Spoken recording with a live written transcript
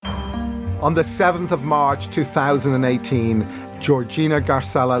On the 7th of March 2018, Georgina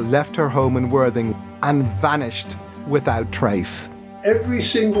Garcella left her home in Worthing and vanished without trace. Every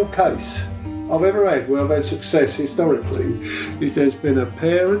single case I've ever had where I've had success historically is there's been a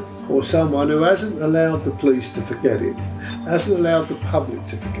parent or someone who hasn't allowed the police to forget it, hasn't allowed the public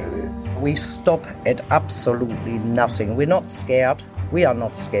to forget it. We stop at absolutely nothing. We're not scared. We are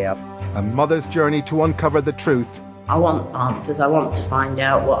not scared. A mother's journey to uncover the truth. I want answers. I want to find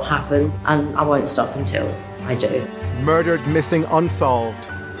out what happened, and I won't stop until I do. Murdered, missing, unsolved.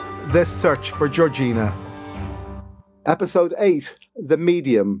 The search for Georgina. Episode 8, The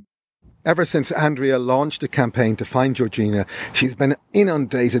Medium. Ever since Andrea launched a campaign to find Georgina, she's been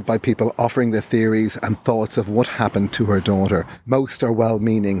inundated by people offering their theories and thoughts of what happened to her daughter. Most are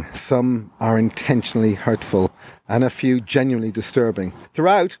well-meaning, some are intentionally hurtful, and a few genuinely disturbing.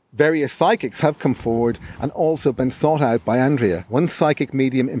 Throughout, various psychics have come forward and also been sought out by Andrea. One psychic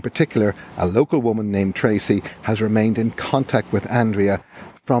medium in particular, a local woman named Tracy, has remained in contact with Andrea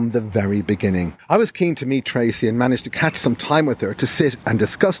from the very beginning. I was keen to meet Tracy and managed to catch some time with her to sit and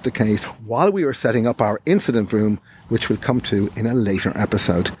discuss the case while we were setting up our incident room, which we'll come to in a later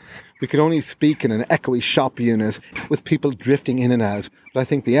episode. We could only speak in an echoey shop unit with people drifting in and out, but I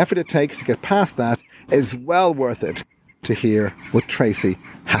think the effort it takes to get past that is well worth it to hear what Tracy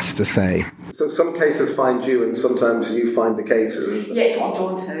has to say. So some cases find you and sometimes you find the cases. Yeah, it's what I'm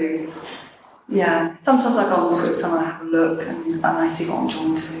drawn to. Yeah, sometimes I go on Twitter and I have a look and I see what I'm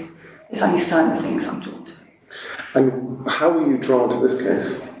drawn to. It's only certain things I'm drawn to. And how were you drawn to this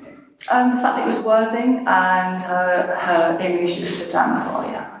case? The fact that it was Worthing and her image just stood out and I thought,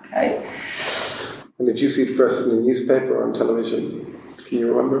 oh yeah, okay. And did you see it first in the newspaper or on television? Can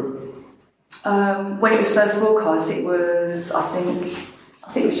you remember? When it was first broadcast, it was, I think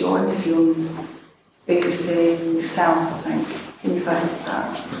it was your interview on BBC Sounds, I think, when you first did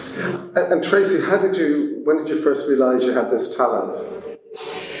that. And Tracy, when did you first realise you had this talent?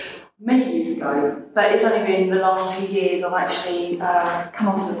 Many years ago, but it's only been the last 2 years I've actually come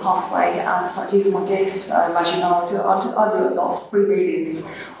onto the pathway and started using my gift. As you know, I do a lot of free readings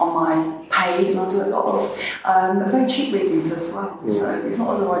on my page, and I do a lot of very cheap readings as well. So it's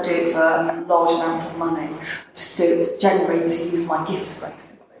not as though I do it for large amounts of money. I just do it generally to use my gift,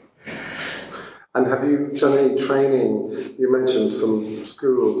 basically. And have you done any training? You mentioned some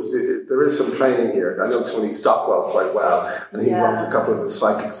schools. There is some training here. I know Tony Stockwell quite well, and he runs a couple of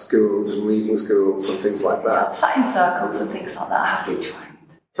psychic schools and reading schools and things like that. Sat in circles and things like that. I have been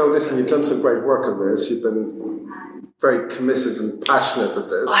trained. So listen, you've done some great work on this. You've been very committed and passionate with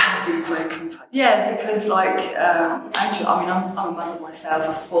this. I have been very committed. Yeah, because Andrew, I'm a mother myself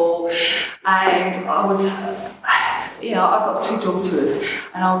of 4, and I was, I've got 2 daughters,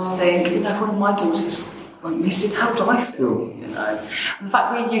 and I would think, if one of my daughters went missing, how would I feel? And the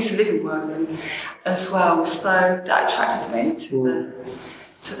fact we used to live in Worthing as well, so that attracted me to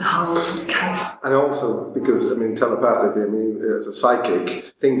the whole case. And also because, telepathically, as a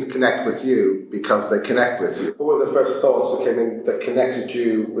psychic, things connect with you because they connect with you. What were the first thoughts that came in that connected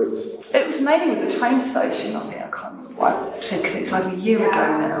you with? It was mainly with the train station. I think I can't remember what I said because it's over a year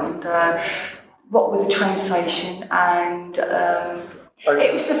ago now. And what was the train station? And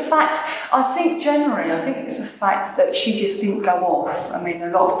it was the fact, I think it was the fact that she just didn't go off. A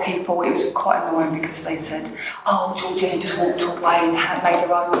lot of people, it was quite annoying because they said, oh, Georgina just walked away and had made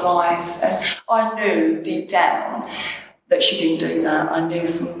her own life. And I knew deep down that she didn't do that. I knew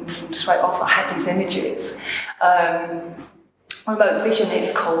from straight off I had these images. Remote vision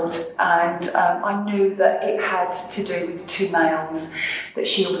it's called, and I knew that it had to do with 2 males that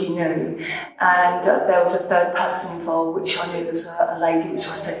she already knew, and there was a third person involved, which I knew was a lady, which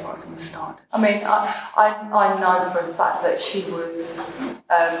I said right from the start. I know for a fact that she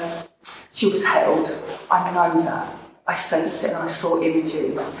was held. I know that. I sensed it and I saw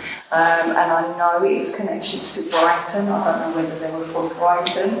images, and I know it was connections to Brighton. I don't know whether they were from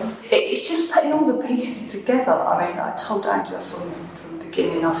Brighton. It's just putting all the pieces together. I told Andrea from the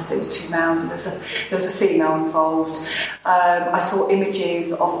beginning, I said there was 2 males and there was a female involved. I saw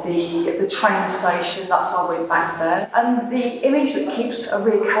images of the train station, that's why I went back there. And the image that keeps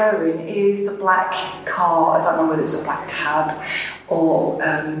reoccurring is the black car. I don't know whether it was a black cab or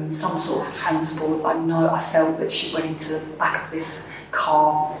some sort of transport. I felt that she went into the back of this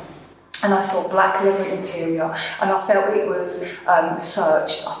car, and I saw black leather interior, and I felt it was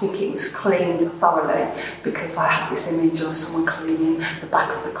searched. I think it was cleaned thoroughly because I had this image of someone cleaning the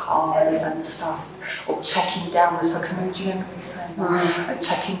back of the car and stuff, or checking down the side. Do you remember me saying that?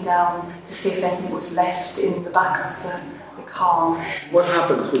 Checking down to see if anything was left in the back of the car. What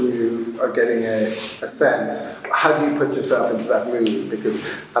happens when you are getting a sense? How do you put yourself into that mood? Because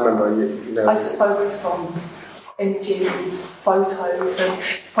I remember, you know... I just focus on images and photos and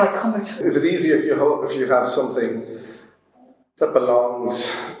psychometry. Is it easier if you have something that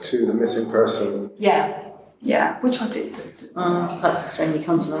belongs to the missing person? Yeah, which I did do. That's when you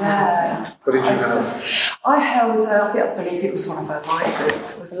come to my house. Yeah. What did you have? I held, I believe it was one of her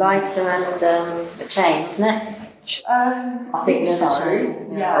lighters. A lighter and a chain, isn't it? I think there's so. a chain.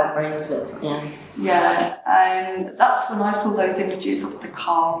 Yeah. Or bracelets, yeah. Yeah, and that's when I saw those images of the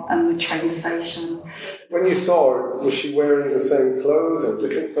car and the train station. When you saw her, was she wearing the same clothes or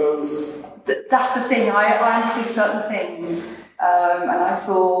different clothes? That's the thing, I only see certain things. And I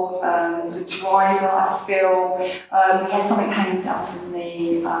saw the driver, I feel, he had something hanging down from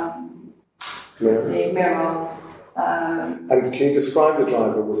the mirror. And can you describe the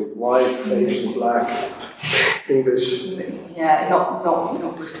driver? Was it white, Asian, black, English? Yeah, not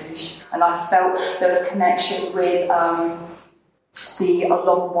British. And I felt there was a connection with the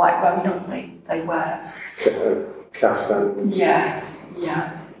long white robe they wear. Kaftan. Yeah.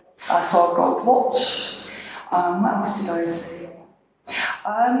 I saw a gold watch. What else did I see?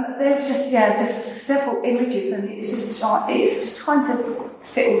 There was just several images, and it's just trying to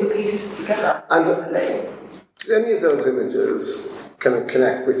fit all the pieces together. And do any of those images kind of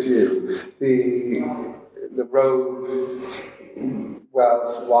connect with you? The robe,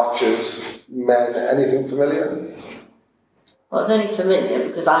 wealth, watches, men, anything familiar? Well, it's only familiar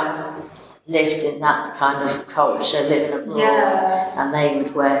because I lived in that kind of culture, living abroad, and they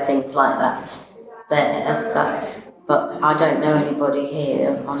would wear things like that there. So, but I don't know anybody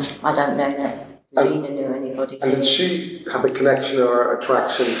here. I don't know that Georgina knew anybody here. And did she have a connection or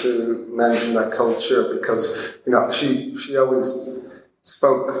attraction to men from that culture? Because, you know, she always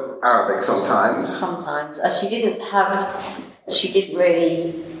spoke Arabic sometimes. Sometimes. She didn't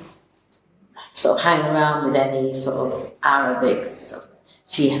really sort of hang around with any sort of Arabic stuff.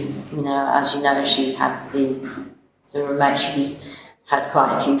 She, you know, as you know, she had she had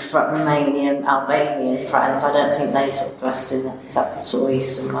quite a few Romanian, Albanian friends. I don't think they sort of dressed in that sort of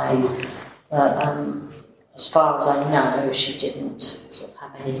Eastern way. But as far as I know, she didn't sort of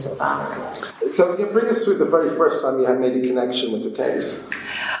have any sort of Arabic. So you bring us through the very first time you had made a connection with the case.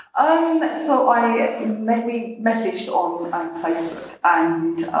 So we messaged on Facebook,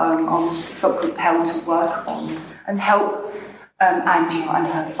 and I felt compelled to work on and help Angie and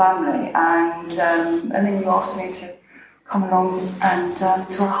her family, and then you asked me to come along and to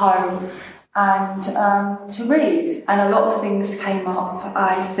her home and to read, and a lot of things came up,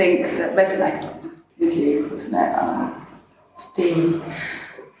 I think, that resonated with you, wasn't it? The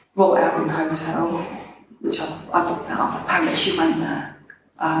Royal Albert Hotel, which I booked out, apparently she went there.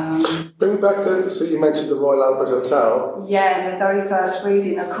 Bring back so you mentioned the Royal Albert Hotel. Yeah, in the very first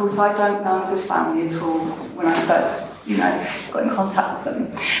reading. Of course, I don't know the family at all when I first, got in contact with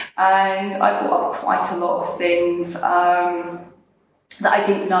them. And I brought up quite a lot of things that I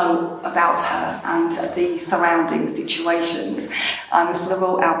didn't know about her and the surrounding situations. So the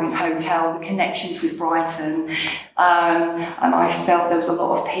Royal Albert Hotel, the connections with Brighton, and I felt there was a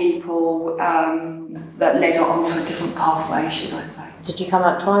lot of people that led her onto a different pathway, should I say. Did you come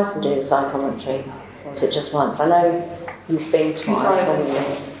out twice and do the psychometry? Or was it just once? I know you've been twice, haven't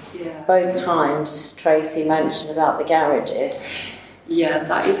you? Yeah. Both times Tracy mentioned about the garages. Yeah,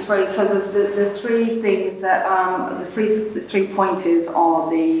 that is very. So the three things that the three pointers are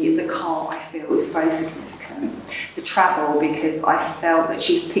the car. I feel is very significant. The travel, because I felt that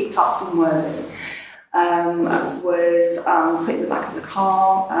she was picked up from Worthing, was put in the back of the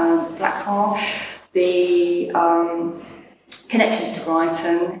car, black car. The connections to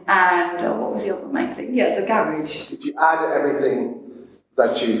Brighton, and what was the other main thing? Yeah, the garage. If you add everything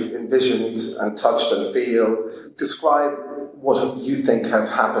that you've envisioned and touched and feel, describe what you think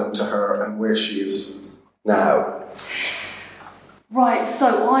has happened to her and where she is now. Right,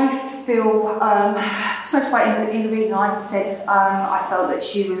 so I feel, straight away in the reading I said I felt that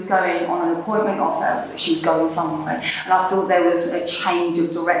she was going on an appointment, or felt that she was going somewhere, and I feel there was a change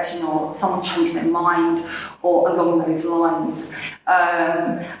of direction or someone changed their mind or along those lines.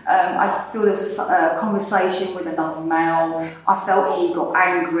 I feel there was a conversation with another male. I felt he got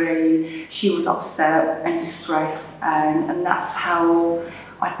angry, she was upset and distressed, and that's how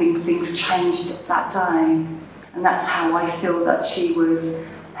I think things changed that day. And that's how I feel that she was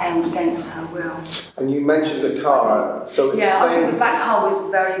held against her will. And you mentioned the car, so yeah, I think explain... the back car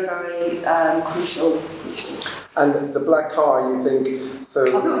was very, very crucial. unusual. And the black car, you think, so...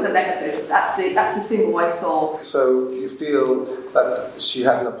 I thought it was a Lexus. That's the symbol I saw. So you feel that she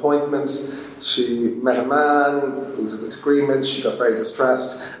had an appointment, she met a man, there was a disagreement, she got very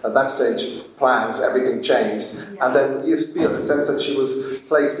distressed. At that stage, plans, everything changed. Yeah. And then you feel a sense that she was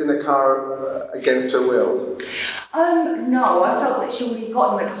placed in a car against her will. No, I felt that she already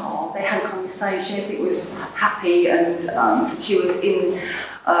got in the car. They had a conversation. Everything was happy, and she was in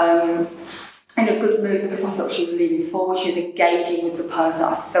a good mood because I felt she was leaning forward. She was engaging with the person.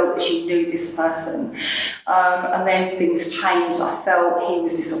 I felt that she knew this person, and then things changed. I felt he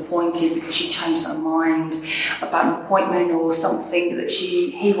was disappointed because she changed her mind about an appointment or something that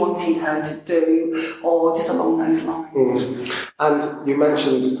he wanted her to do, or just along those lines. Mm. And you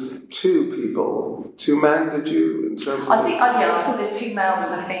mentioned two men, did you, in terms of... I think there's 2 males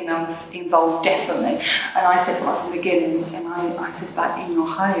and a female involved, definitely. And I said right from the beginning, and I said about in your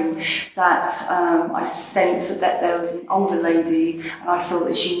home, that I sensed that there was an older lady, and I feel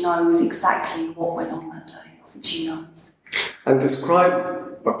that she knows exactly what went on that day. I think she knows. And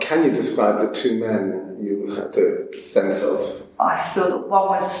can you describe the 2 men you had a sense of? I feel that one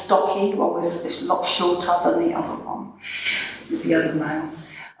was stocky, one was a lot shorter than the other one. It was the other male.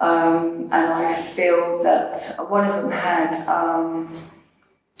 And I feel that one of them had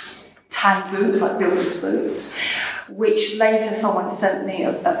tan boots, like builder's boots, which later someone sent me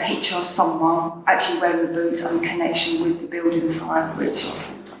a picture of someone actually wearing the boots and the connection with the building site, which I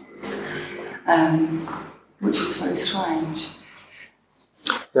thought was very strange.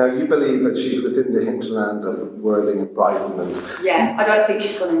 Now, you believe that she's within the hinterland of Worthing and Brighton, and... Yeah, I don't think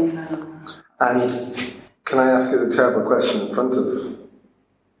she's gone any further than that. And can I ask you the terrible question in front of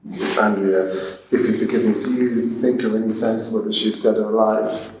Andrea, if you forgive me, do you think or any sense whether she's dead or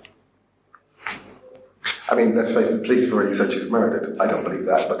alive? I mean, let's face it, the police have already said she's murdered. I don't believe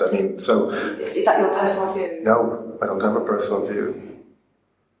that, but I mean, so... Is that your personal view? No, I don't have a personal view.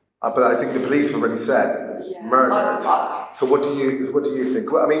 But I think the police have already said murdered. So what do you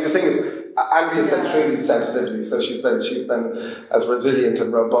think? Well, I mean, the thing is, Andrea's been through these sensitivities, so she's been as resilient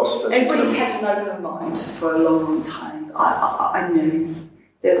and robust as... Everybody had an open mind for a long, long time. I knew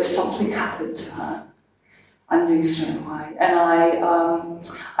there was something happened to her. I knew straight away, and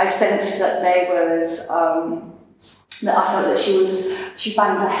I sensed that there was that I felt that she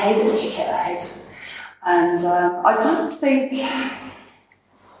banged her head or she hit her head, and I don't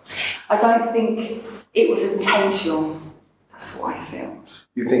think it was intentional. That's what I feel.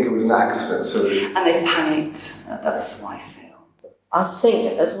 You think it was an accident, so... And they've panicked. That's what I feel. I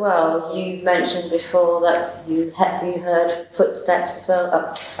think as well, you mentioned before that you heard footsteps as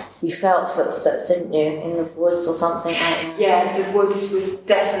well. You felt footsteps, didn't you, in the woods or something like that? Yeah, the woods was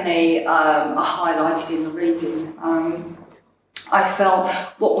definitely highlighted in the reading. I felt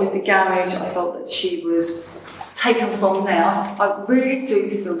what was the garage, I felt that she was taken from there. I really do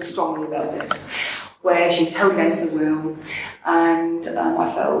feel strongly about this, where she was held against the wheel, and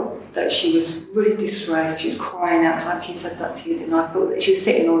I felt that she was really distressed. She was crying out, because I actually said that to you, and I felt that she was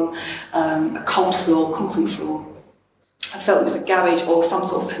sitting on a cold floor, concrete floor. I felt it was a garage or some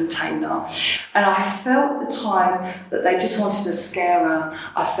sort of container, and I felt at the time that they just wanted to scare her.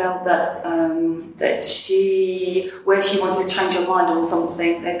 I felt that where she wanted to change her mind on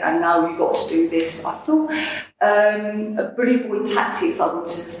something, they go, no, you've got to do this. I felt a bully boy tactics, I wanted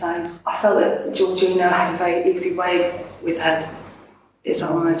to say. I felt that Georgina had a very easy way with her. It's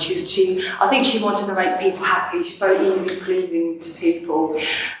all right. I think she wanted to make people happy. She's very easy pleasing to people,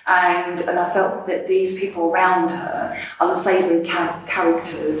 and I felt that these people around her, unsavoury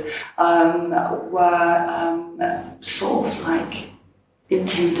characters, were sort of like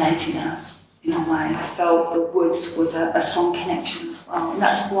intimidating her in a way. I felt the woods was a strong connection as well, and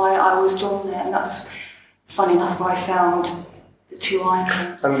that's why I was drawn there. And that's funny enough where I found the 2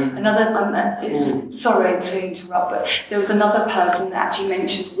 items. Sorry to interrupt, but there was another person that actually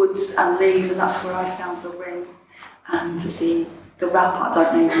mentioned woods and leaves, and that's where I found the ring and the wrapper. I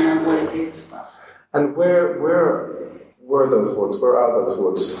don't even know what it is. But. And where were those woods? Where are those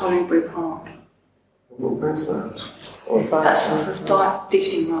woods? Hollingbury Park. Well, where's that? That's off of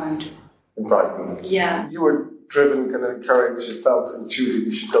Ditching Road. In Brighton? Yeah. You were driven, kind of encouraged, you felt intuitive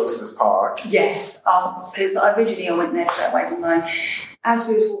you should go to this park? Yes, because originally I went there straight away, didn't I? As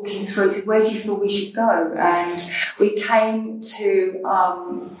we was walking through, I said, where do you feel we should go? And we came to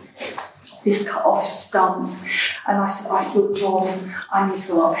this cut-off stump, and I said, I feel drawn, I need to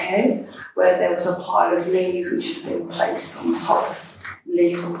go up here, where there was a pile of leaves which has been placed on top of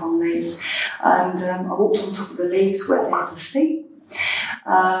leaves upon leaves. And I walked on top of the leaves where there's a seat.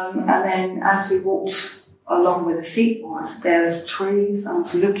 And then as we walked along with the seat was, there's trees, I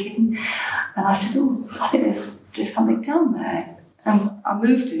was looking, And I said, oh, I think there's something down there. And I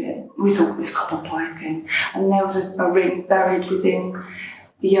moved it with all this copper piping, and there was a ring buried within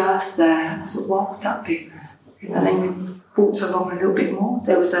the earth there. I thought, what would that be? And then we walked along a little bit more.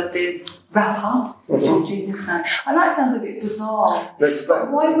 There was the wrapper, Georgina's name. I know it sounds a bit bizarre.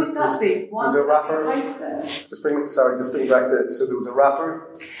 But why would that be? Why was a wrapper? There? Just bring back the. So there was a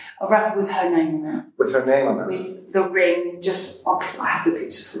wrapper. A wrapper with her name on it. With her name on it. With the ring, just opposite. I have the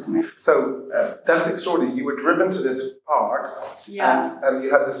pictures with me. So that's extraordinary. You were driven to this park, and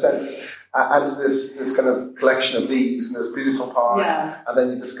you had the sense, and to this kind of collection of leaves in this beautiful park, and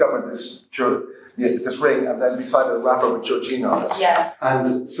then you discovered this ring, and then beside it a wrapper with Georgina on it. Yeah.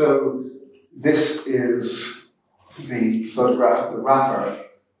 And so this is the photograph of the wrapper.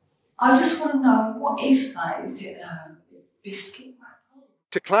 I just want to know, what is that? Is it a biscuit?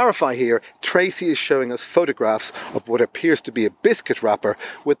 To clarify here, Tracy is showing us photographs of what appears to be a biscuit wrapper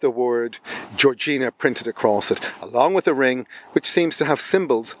with the word Georgina printed across it, along with a ring which seems to have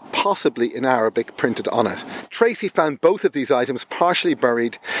symbols, possibly in Arabic, printed on it. Tracy found both of these items partially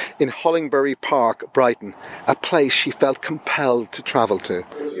buried in Hollingbury Park, Brighton, a place she felt compelled to travel to.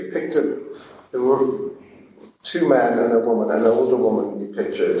 If you picked there were two men and a woman, an older woman you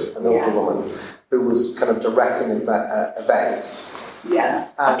pictured, an older woman who was kind of directing events. Yeah,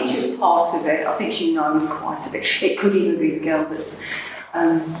 I think she's part of it. I think she knows quite a bit. It could even be the girl that's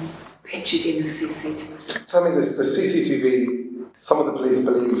pictured in the CCTV. Tell me this, the CCTV, some of the police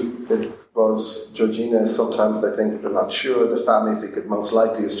believe it was Georgina. Sometimes they think they're not sure. The family think it most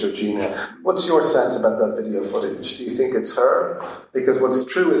likely is Georgina. What's your sense about that video footage? Do you think it's her? Because what's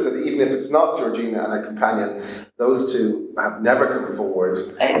true is that even if it's not Georgina and a companion, those two have never come forward.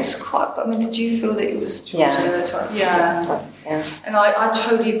 It's quite, I mean, did you feel that it was Georgina at the time? Yeah. And I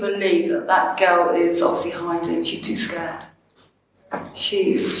truly believe that girl is obviously hiding. She's too scared.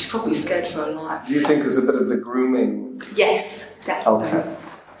 She's probably scared for her life. Do you think there's a bit of the grooming? Yes, definitely. Okay.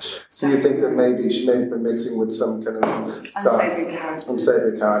 So you think that maybe she may have been mixing with some kind of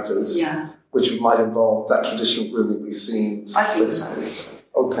unsavoury characters, which might involve that traditional grooming we've seen. I think so.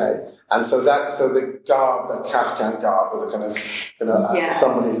 Okay, and so the garb, that Kafkan garb, was a kind of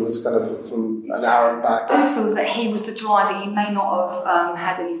somebody who was kind of from an Arab background. I just feel that he was the driver. He may not have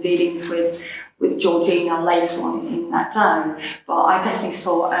had any dealings with Georgina later on in that day, but I definitely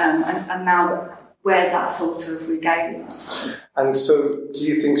saw a male wear that sort of regalia. And so, do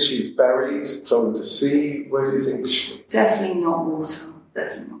you think she's buried, thrown into sea? Where do you think she... Definitely not water.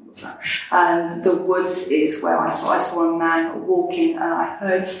 Definitely not water. And the woods is where I saw a man walking, and I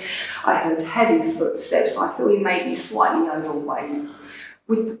heard heavy footsteps. I feel he may be slightly overweight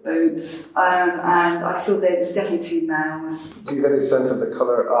with the boots, and I feel there was definitely two males. Do you have any sense of the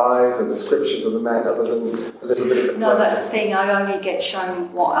colour eyes or descriptions of the men other than a little bit of the No, that's the thing. I only get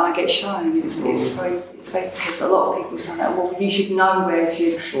shown what I get shown. It's very tense. A lot of people say that, well, you should know where it's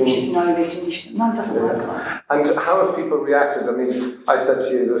you should know this, and you should... No, it doesn't work like that. And how have people reacted? I mean, I said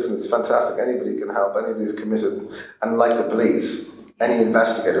to you, listen, it's fantastic, anybody can help, anybody who's committed, and like the police, any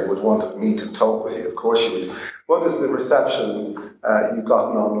investigator would want me to talk with you, of course you would. What is the reception you've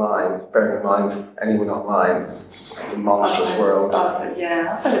gotten online, bearing in mind anyone online? It's a monstrous world. I've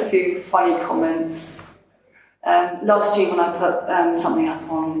had a few funny comments. Last year when I put something up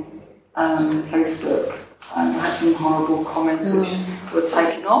on Facebook, I had some horrible comments which were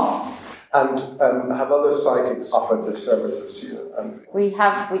taken off. And have other psychics offered their services to you? We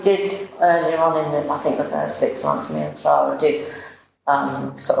did earlier on in the first 6 months, me and Sarah did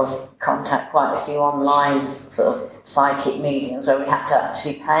sort of contact quite a few online sort of psychic meetings where we had to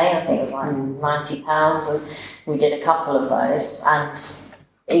actually pay. I think it was like £90, and we did a couple of those, and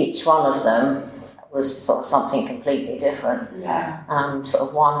each one of them was sort of something completely different. Yeah. Sort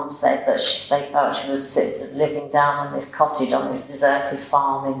of one said that they felt she was living down in this cottage on this deserted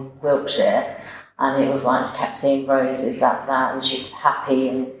farm in Wiltshire, and it was like kept seeing roses, that, and she's happy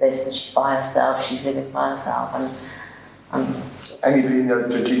and this, and she's by herself, she's living by herself, and anybody knows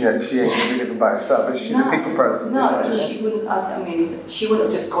Georgina, she ain't going to be living by herself, but she's a people person. No, she wouldn't. I mean, she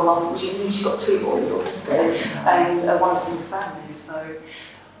wouldn't have just gone off. She's got 2 boys, obviously, and a wonderful family. So,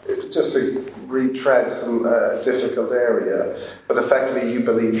 just to retread some difficult area, but effectively, you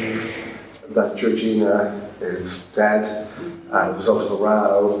believe that Georgina is dead as a result of a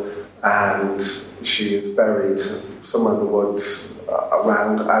row, and she is buried somewhere in the woods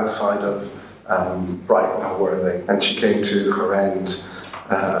around outside of Brighton, or were they? And she came to her end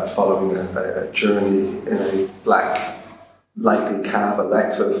following a journey in a black, likely cab, a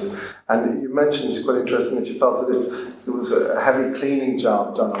Lexus. And you mentioned, it's quite interesting, that you felt that if there was a heavy cleaning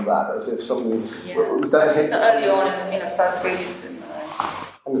job done on that, as if somebody... yeah. Was that a hint? Early on in the first week,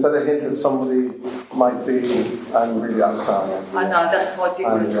 And is that a hint that somebody might be, I'm really sorry. I know, that's why I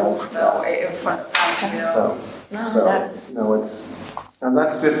didn't want to talk about it in front of Andrea. And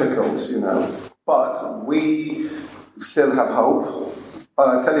that's difficult, But we still have hope. But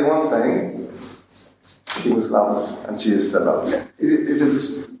I'll tell you one thing, she was loved and she is still loved. Is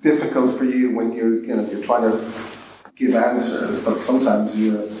it difficult for you when you're trying to give answers, but sometimes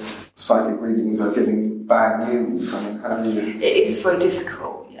your psychic readings are giving bad news? I mean, how do you... It is very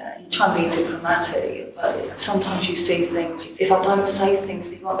difficult, yeah. You try and be diplomatic, but sometimes you see things. If I don't say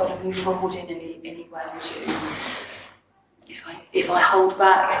things, you won't be able to move forward in any way, would you? If I hold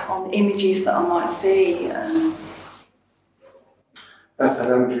back on images that I might see. And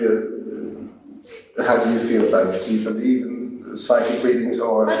Andrea, how do you feel about it? Do you believe in psychic readings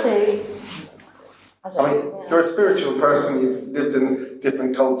or... I do. I mean, you're a spiritual person, you've lived in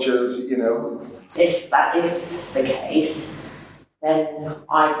different cultures, If that is the case, then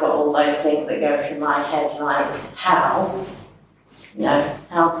I've got all those things that go through my head, like, how?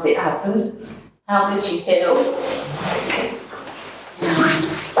 How did it happen? How did she feel?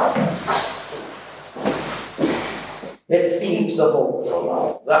 Let's keep the hope for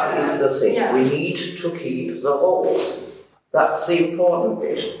now. That is the thing. Yeah. We need to keep the hope. That's the important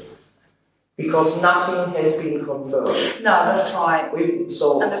bit. Because nothing has been confirmed. no, that's right. And the police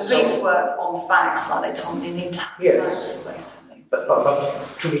So, work on facts, like they told me they need to have Yes. facts, basically.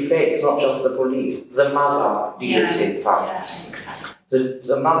 but to be fair, it's not just the police. The mother deals in facts. Yeah, exactly.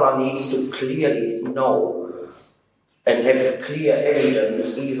 The mother needs to clearly know and have clear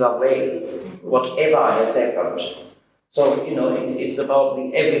evidence either way, whatever has happened. So, it's about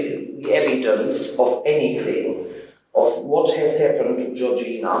the evidence of anything, of what has happened to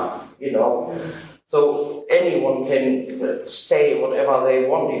Georgina, So anyone can say whatever they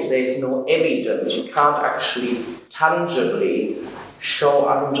want if there's no evidence. You can't actually tangibly show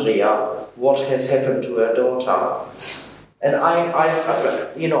Andrea what has happened to her daughter. And I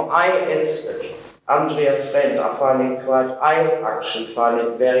as Andrea's friend, I actually find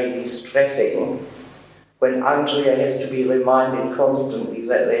it very distressing when Andrea has to be reminded constantly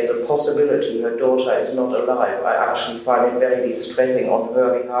that there's a possibility her daughter is not alive. I actually find it very distressing on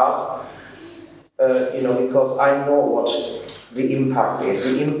her behalf, because I know what the impact is.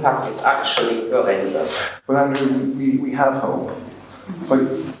 The impact is actually horrendous. Well, Andrew, we have hope. But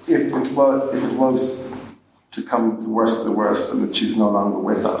if it was to come the worst of the worst and that she's no longer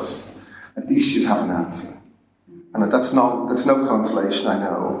with us, at least she'd have an answer. And that's no consolation, I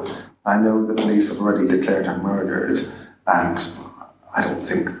know. I know the police have already declared her murdered, and I don't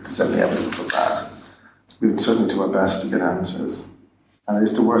think there's any evidence of that. We'll certainly do our best to get answers. And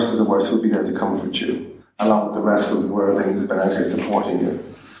if the worst is the worst, we'll be there to comfort you, along with the rest of the world who've been out here supporting you.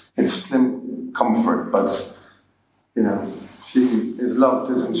 It's slim comfort, but, she is loved,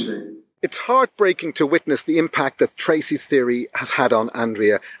 isn't she? It's heartbreaking to witness the impact that Tracy's theory has had on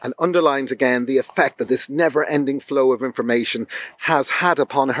Andrea, and underlines again the effect that this never-ending flow of information has had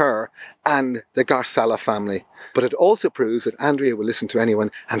upon her and the Garsala family. But it also proves that Andrea will listen to anyone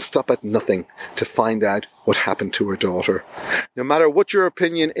and stop at nothing to find out what happened to her daughter. No matter what your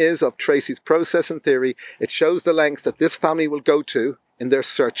opinion is of Tracy's process and theory, it shows the lengths that this family will go to in their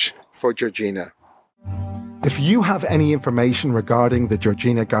search for Georgina. If you have any information regarding the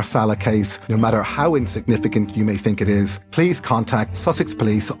Georgina Garsala case, no matter how insignificant you may think it is, please contact Sussex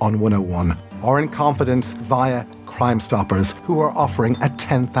Police on 101 or in confidence via Crime Stoppers, who are offering a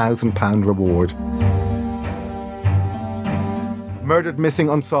 £10,000 reward. Murdered Missing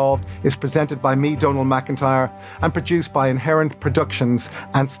Unsolved is presented by me, Donal McIntyre, and produced by Inherent Productions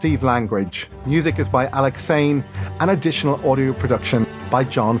and Steve Langridge. Music is by Alex Sane, and additional audio production by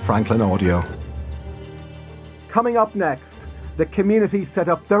John Franklin Audio. Coming up next, the community set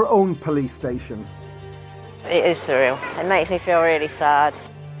up their own police station. It is surreal. It makes me feel really sad.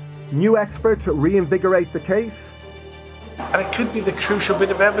 New experts reinvigorate the case. And it could be the crucial bit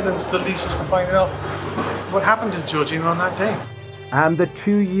of evidence that leads us to find out what happened to Georgina on that day. And the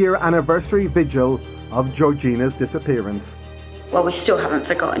 2-year anniversary vigil of Georgina's disappearance. Well, we still haven't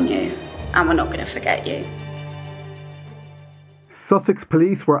forgotten you, and we're not going to forget you. Sussex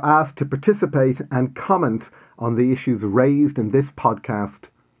Police were asked to participate and comment on the issues raised in this podcast,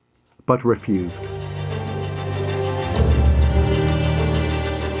 but refused.